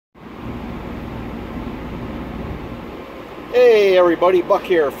Hey everybody, Buck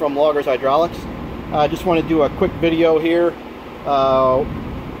here from Loggers Hydraulics. I just want to do a quick video here.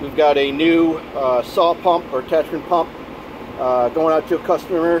 We've got a new saw pump or attachment pump going out to a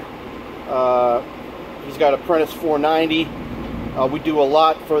customer. He's got a Prentice 490. We do a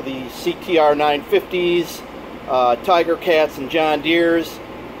lot for the CTR950s, Tiger Cats and John Deeres.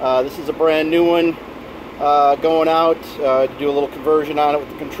 This is a brand new one going out to do a little conversion on it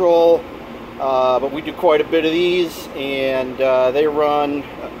with the control. But we do quite a bit of these, and they run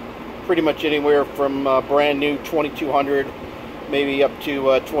pretty much anywhere from brand new 2200 maybe up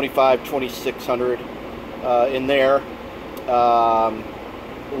to 2600 in there. A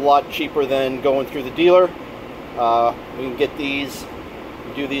lot cheaper than going through the dealer. We can get these,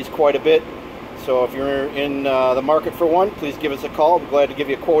 we do these quite a bit. So if you're in the market for one, please give us a call. We're glad to give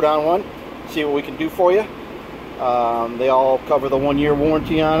you a quote on one, see what we can do for you. They all cover the 1-year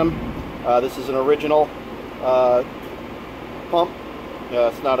warranty on them. This is an original pump.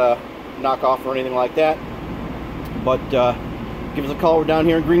 It's not a knockoff or anything like that. But give us a call. We're down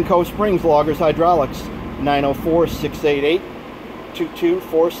here in Green Cove Springs, Loggers Hydraulics,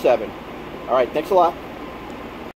 904-688-2247. All right, thanks a lot.